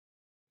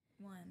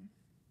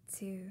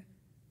2,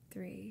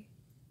 3,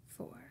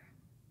 4.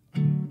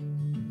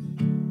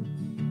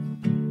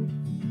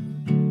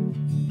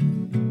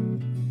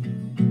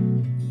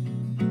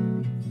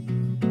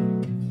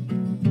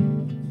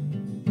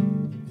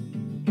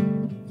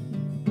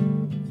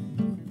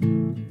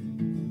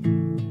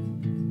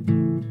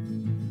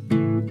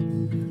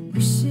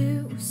 Wish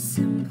it was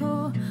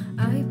simple.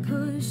 I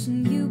push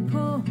and you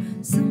pull.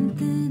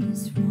 Something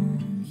is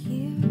wrong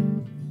here.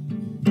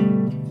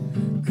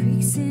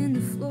 Creaks in the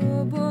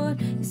floorboard.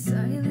 Your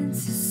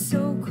silence is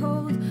so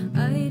cold.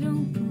 I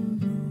don't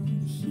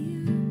belong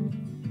here.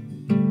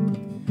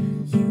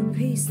 You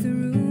pace the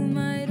room.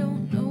 I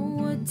don't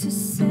know what to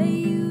say.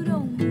 You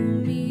don't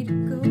want me to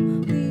go.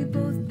 We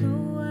both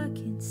know I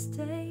can't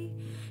stay.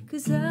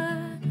 'Cause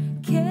I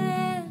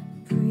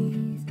can't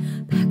breathe.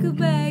 Pack a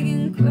bag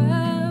and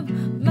grab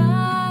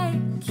my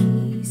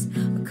keys.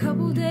 A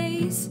couple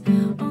days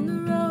on the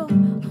road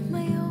on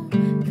my own.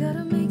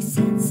 Gotta make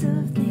sense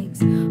of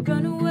things.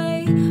 Run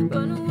away,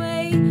 but no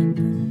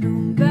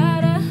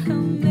matter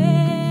how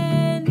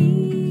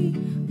many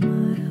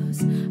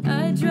miles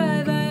I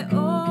drive, I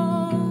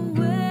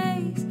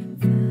always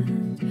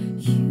find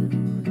you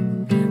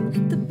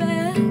at the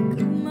back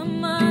of my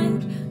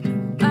mind. No,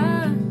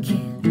 I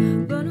can't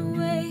run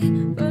away,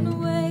 run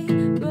away,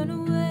 run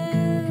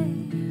away.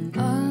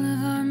 All of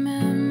our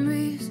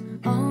memories,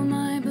 all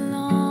my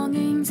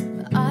belongings,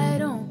 but I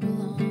don't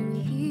belong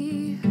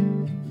here.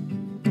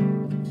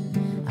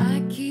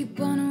 I keep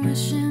on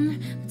wishing,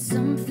 but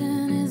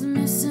something is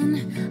missing.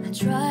 I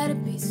try to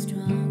be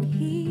strong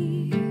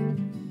here.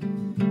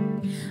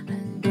 I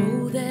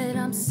know that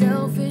I'm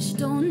selfish,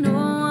 don't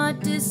know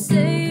what to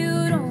say.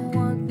 You don't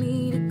want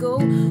me to go.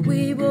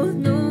 We both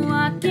know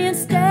I can't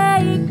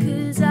stay,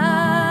 'cause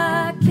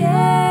I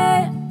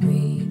can't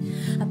breathe.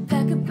 I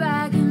pack a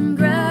bag and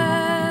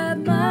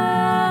grab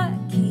my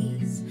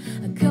keys.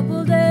 A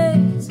couple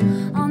days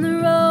on the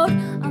road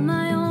on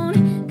my own.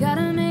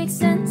 Gotta make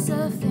sense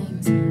of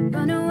things.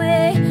 Run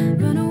away,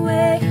 but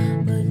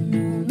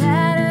no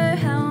matter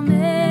how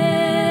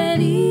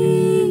many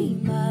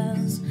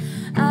miles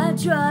I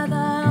drive,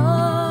 I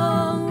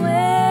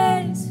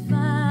always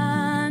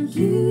find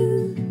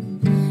you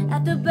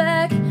at the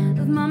back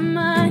of my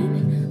mind.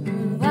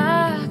 Oh,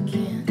 I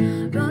can't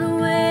run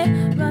away,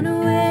 run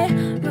away,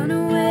 run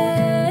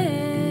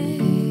away,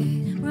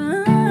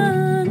 run away,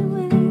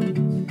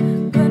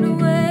 run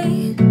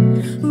away,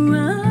 run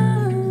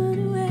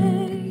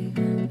away,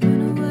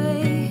 run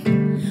away,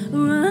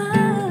 run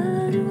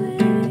away,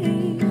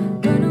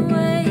 run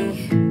away,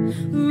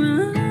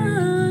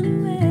 run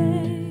away.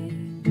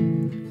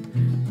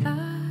 I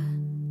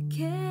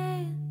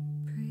can't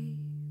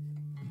breathe.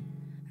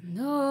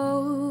 No.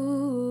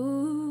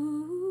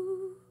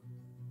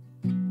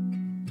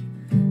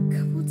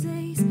 Couple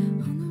days on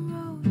the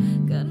road,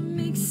 gotta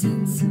make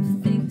sense of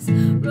things.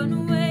 Run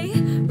away,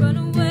 but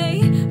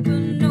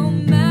no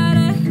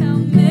matter how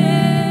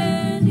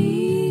many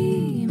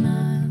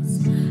miles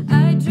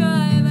I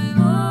drive, I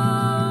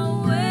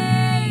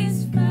always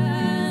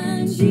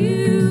find you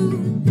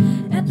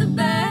at the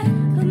back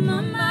of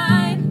my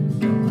mind.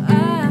 No, I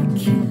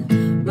can't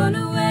run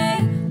away,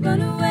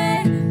 run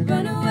away,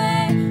 run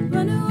away,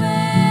 run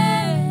away,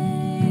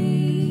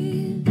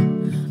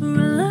 run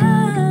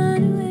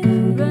away,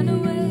 run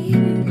away,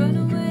 run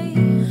away,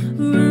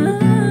 run away,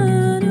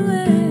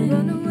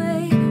 run away,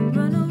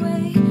 run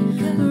away,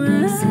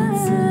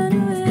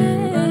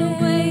 run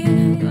away,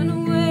 run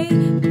away,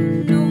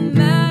 no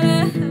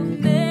matter how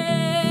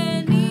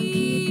many. I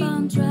keep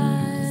on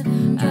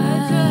driving,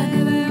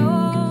 I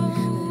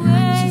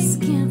always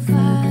can't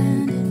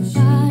find it.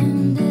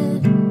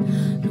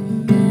 No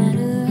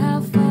matter how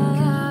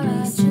far,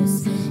 I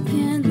just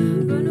can't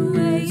run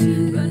away,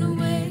 run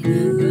away,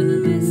 run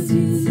away.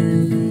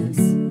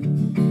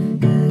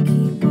 I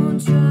keep on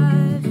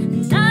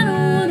driving, I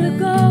don't wanna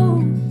go,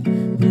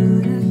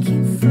 but I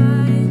can't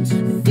find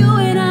you. You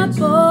and I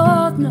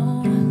both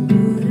know,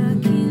 but I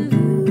can't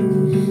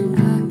lose.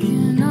 I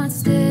cannot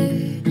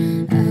stay,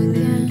 I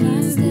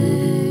cannot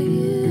stay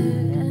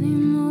here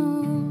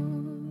anymore.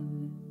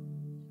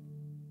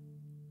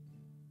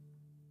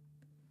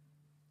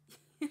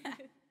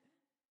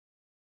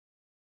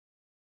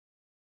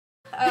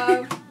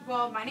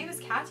 Well, my name is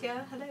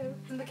Katia. Hello.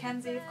 I'm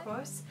Mackenzie, of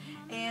course.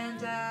 And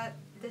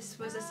this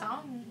was a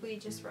song we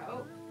just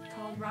wrote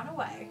called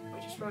Runaway. We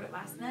just wrote it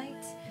last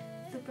night.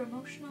 Super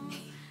emotional,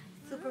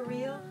 super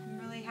real. I'm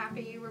really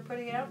happy we're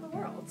putting it out in the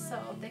world. So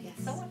thank you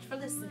so much for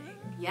listening.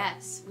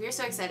 Yes, we're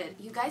so excited.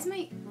 You guys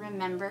might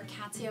remember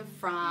Katia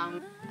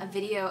from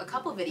a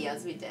couple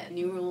videos we did.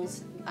 New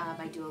Rules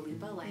by Dua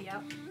Lipa, like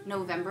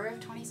November of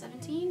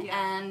 2017.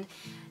 And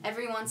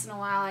every once in a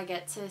while I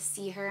get to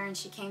see her, and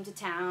she came to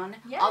town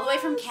all the way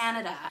from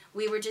Canada.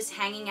 We were just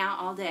hanging out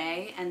all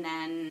day, and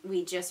then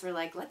we just were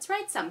like, let's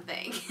write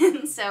something.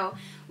 And so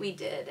we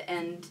did,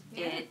 and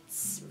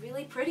it's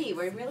really pretty.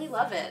 We really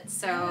love it.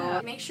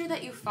 So make sure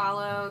that you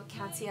follow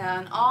Katia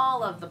on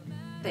all of the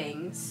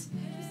things.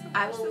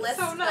 I will list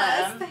so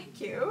nice. them.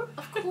 Thank you.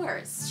 Of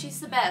course. She's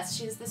the best.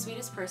 She's the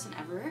sweetest person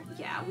ever.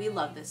 Yeah, we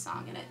love this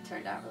song and it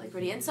turned out really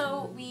pretty. And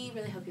so we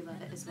really hope you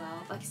love it as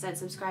well. Like I said,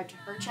 subscribe to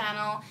her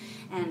channel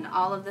and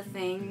all of the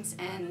things.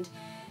 And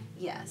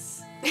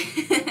yes.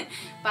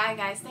 Bye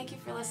guys. Thank you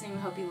for listening.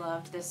 We hope you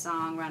loved this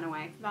song,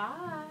 Runaway.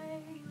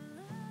 Bye.